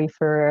scary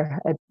for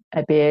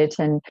a bit,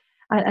 and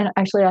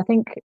actually I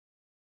think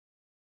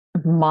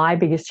my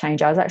biggest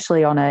change, I was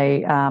actually on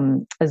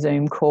a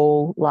Zoom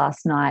call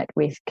last night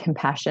with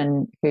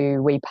Compassion,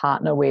 who we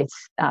partner with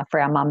for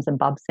our Mums and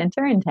Bubs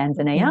Centre in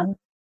Tanzania.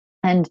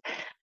 And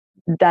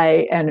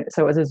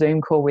so it was a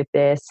Zoom call with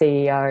their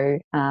CEO,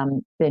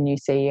 their new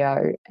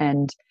CEO,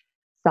 and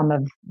some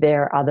of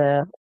their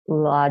other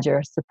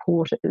larger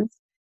supporters.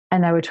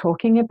 And they were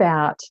talking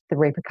about the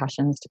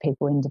repercussions to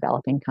people in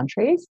developing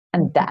countries,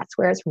 and that's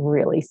where it's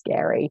really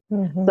scary.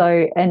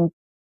 So, and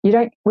we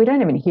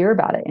don't even hear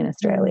about it in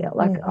Australia.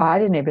 Like, I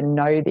didn't even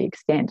know the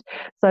extent.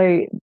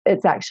 So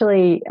it's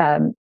actually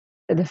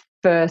the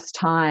first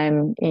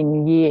time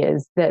in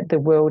years that the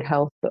World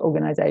Health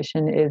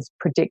Organization is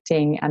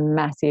predicting a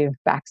massive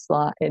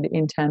backslide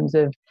in terms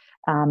of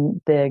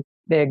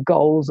their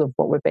goals of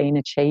what we've been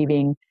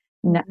achieving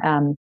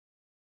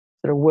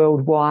sort of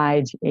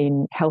worldwide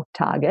in health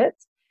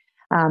targets.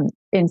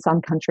 In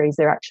some countries,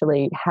 they're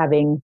actually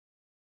having,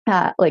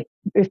 like,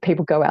 if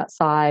people go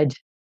outside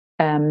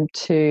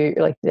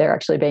they're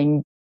actually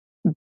being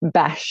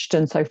bashed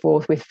and so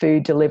forth with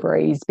food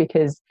deliveries,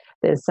 because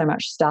there's so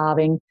much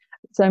starving.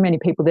 So many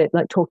people that,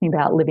 like, talking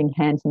about living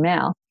hand to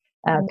mouth,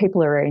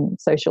 people are in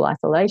social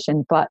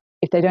isolation, but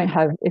if they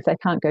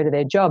can't go to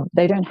their job,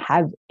 they don't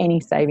have any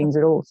savings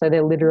at all. So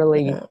they're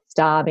literally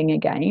starving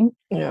again.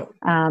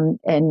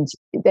 And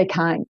they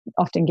can't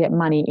often get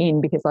money in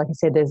because, like I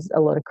said, there's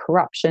a lot of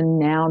corruption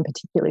now, and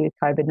particularly with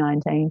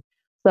COVID-19.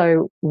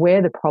 So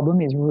where the problem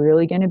is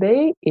really going to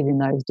be is in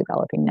those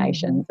developing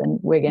nations, and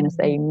we're going to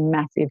see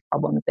massive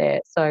problems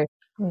there. So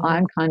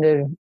I'm kind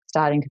of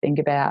starting to think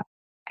about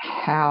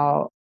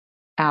how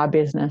our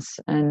business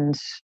and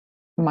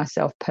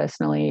myself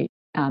personally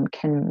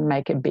can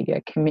make a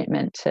bigger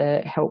commitment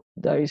to help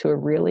those who are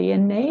really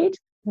in need.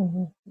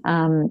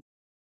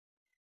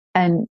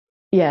 And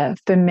yeah,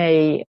 for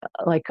me,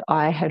 like,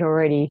 I had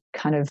already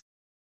kind of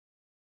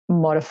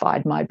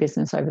modified my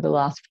business over the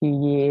last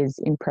few years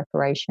in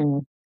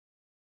preparation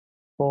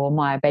for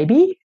my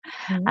baby.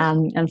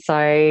 And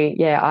so,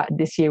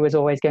 this year was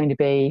always going to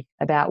be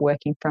about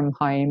working from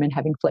home and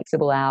having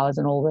flexible hours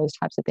and all those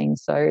types of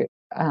things. So,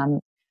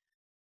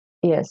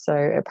 so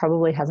it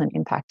probably hasn't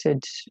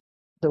impacted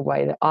the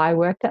way that I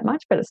work that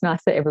much, but it's nice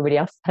that everybody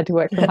else had to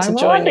work from home.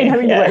 I've been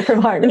having to work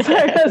from home, so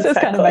it's just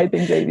kind of made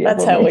things easier.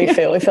 That's how we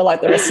feel. We feel like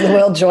the rest of the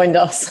world joined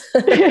us.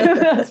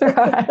 That's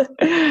right.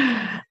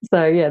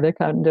 So they're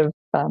kind of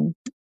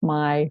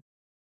my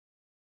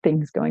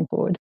things going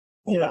forward.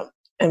 Yeah.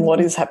 And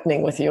what is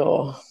happening with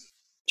your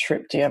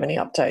trip? Do you have any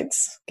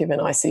updates, given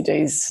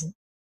ICD's?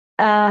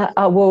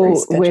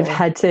 We've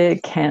had to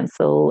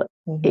cancel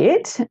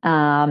it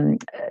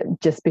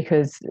just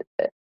because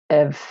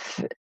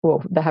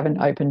they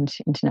haven't opened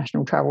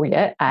international travel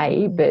yet,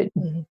 A, but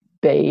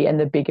B, and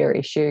the bigger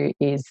issue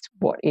is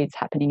what is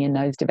happening in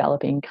those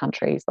developing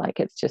countries. Like,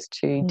 it's just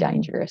too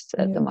dangerous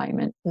at the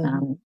moment.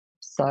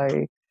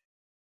 So,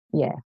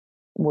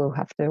 we'll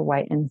have to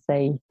wait and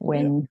see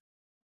when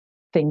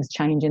things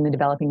change in the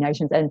developing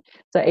nations. And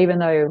so even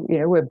though,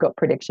 we've got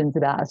predictions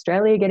about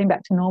Australia getting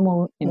back to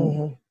normal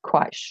in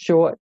quite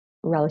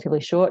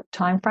relatively short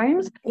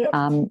timeframes,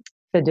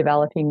 for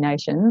developing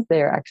nations,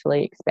 they're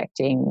actually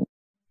expecting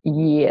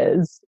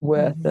years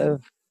worth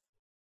of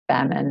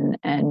famine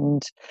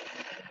and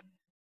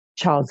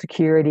child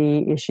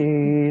security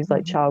issues,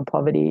 like child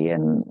poverty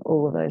and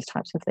all of those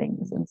types of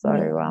things. And so,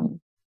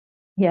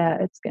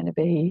 it's going to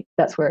be,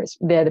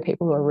 they're the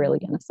people who are really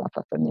going to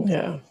suffer from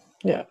this.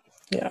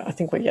 Yeah, I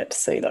think we're yet to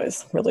see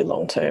those really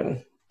long-term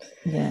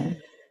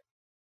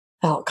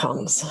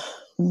outcomes.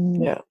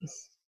 Yeah.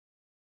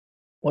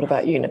 What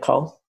about you,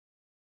 Nicole?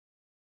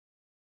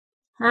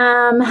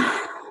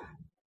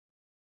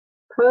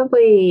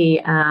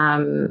 Probably,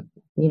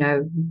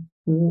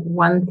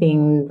 one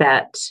thing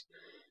that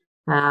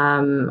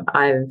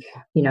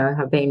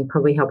I've been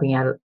probably helping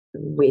out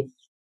with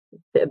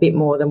a bit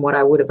more than what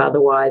I would have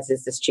otherwise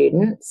is the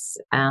students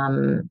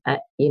at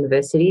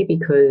university,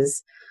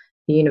 because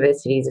the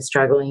universities are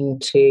struggling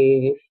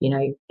to,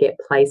 get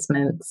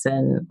placements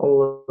and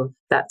all of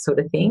that sort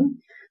of thing.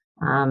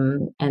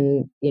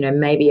 And,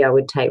 maybe I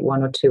would take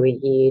 1 or 2 a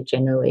year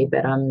generally,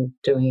 but I'm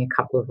doing a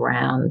couple of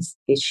rounds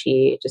this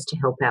year just to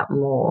help out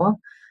more.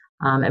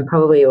 And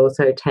probably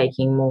also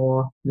taking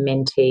more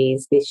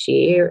mentees this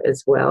year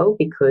as well,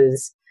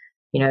 because,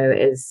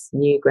 as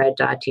new grad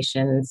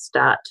dietitians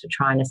start to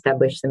try and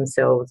establish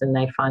themselves and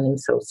they find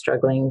themselves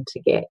struggling to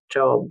get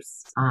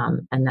jobs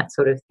and that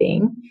sort of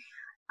thing,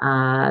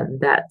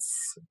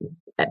 that's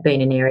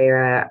been an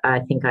area I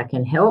think I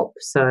can help.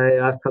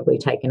 So I've probably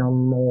taken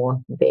on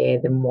more there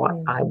than what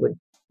I would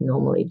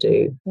normally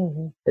do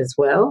as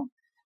well.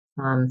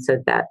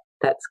 So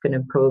that's going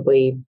to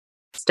probably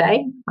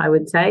stay, I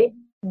would say,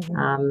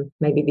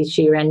 maybe this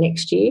year and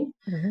next year,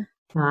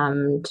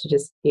 to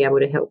just be able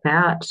to help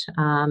out.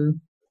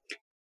 And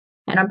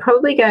I'm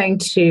probably going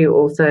to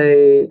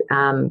also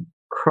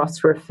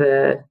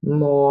cross-refer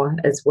more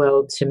as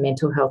well to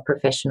mental health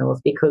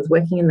professionals, because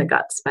working in the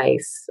gut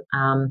space,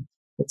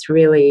 it's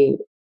really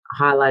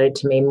highlighted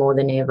to me more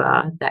than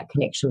ever that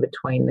connection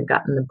between the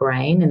gut and the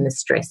brain and the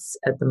stress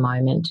at the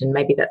moment. And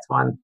maybe that's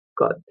why I've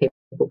got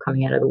people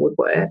coming out of the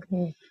woodwork,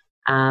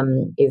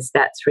 is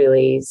that's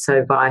really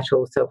so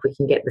vital. So if we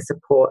can get the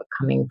support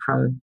coming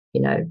from,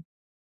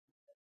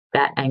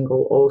 that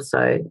angle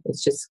also,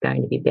 it's just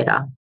going to be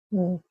better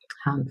for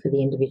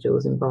the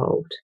individuals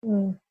involved.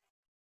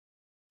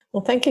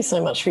 Well, thank you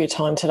so much for your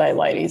time today,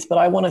 ladies. But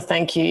I want to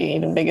thank you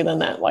even bigger than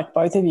that. Like,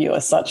 both of you are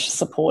such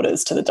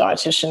supporters to the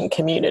dietitian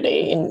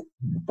community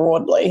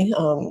broadly,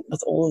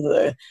 with all of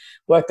the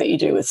work that you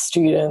do with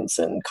students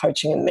and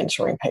coaching and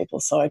mentoring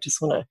people. So I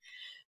just want to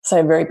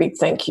say a very big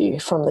thank you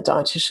from the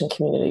dietitian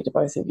community to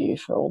both of you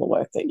for all the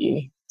work that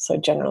you so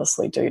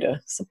generously do to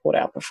support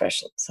our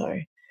profession. So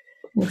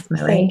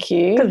thank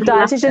you. Because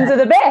dietitians are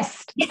the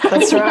best.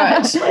 That's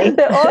right.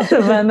 They're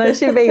awesome, and they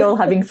should be all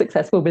having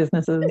successful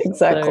businesses.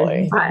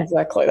 Exactly. So.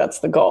 Exactly. That's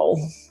the goal.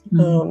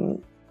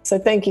 So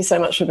thank you so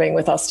much for being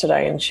with us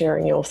today and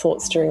sharing your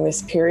thoughts during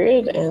this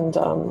period, and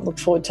look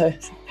forward to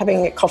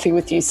having a coffee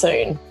with you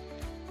soon.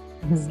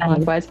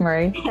 Likewise,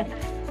 Marie.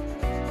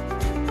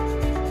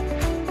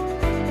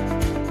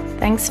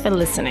 Thanks for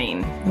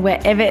listening,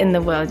 wherever in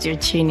the world you're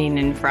tuning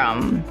in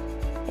from.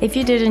 If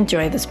you did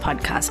enjoy this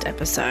podcast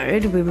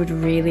episode, we would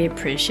really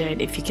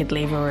appreciate if you could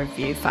leave a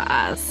review for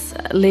us.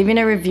 Leaving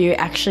a review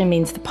actually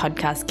means the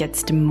podcast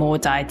gets to more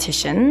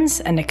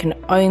dietitians, and it can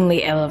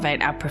only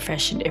elevate our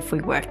profession if we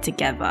work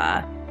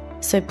together.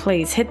 So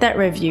please hit that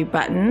review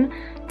button,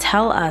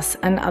 tell us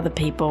and other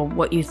people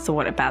what you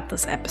thought about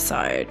this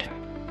episode.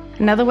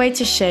 Another way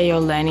to share your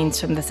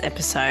learnings from this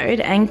episode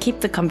and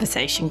keep the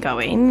conversation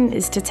going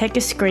is to take a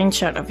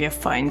screenshot of your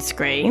phone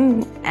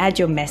screen, add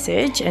your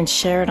message, and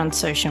share it on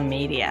social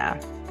media.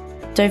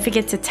 Don't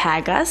forget to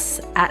tag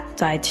us at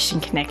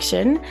Dietitian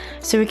Connection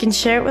so we can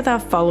share it with our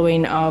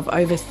following of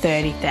over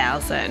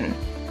 30,000.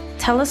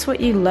 Tell us what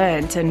you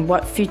learned and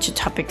what future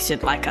topics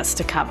you'd like us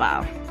to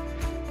cover.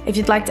 If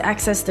you'd like to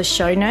access the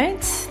show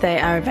notes, they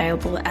are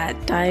available at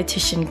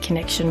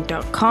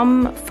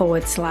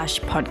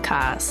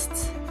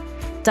dietitianconnection.com/podcasts.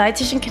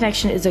 Dietitian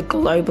Connection is a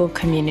global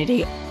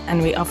community,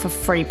 and we offer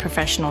free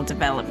professional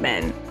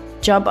development,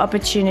 job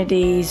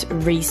opportunities,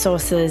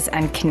 resources,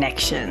 and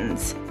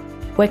connections.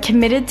 We're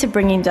committed to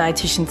bringing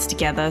dietitians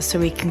together so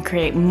we can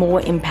create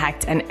more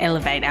impact and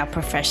elevate our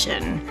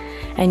profession.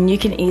 And you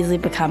can easily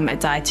become a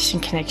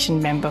Dietitian Connection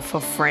member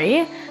for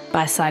free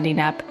by signing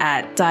up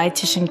at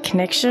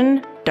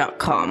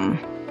dietitianconnection.com.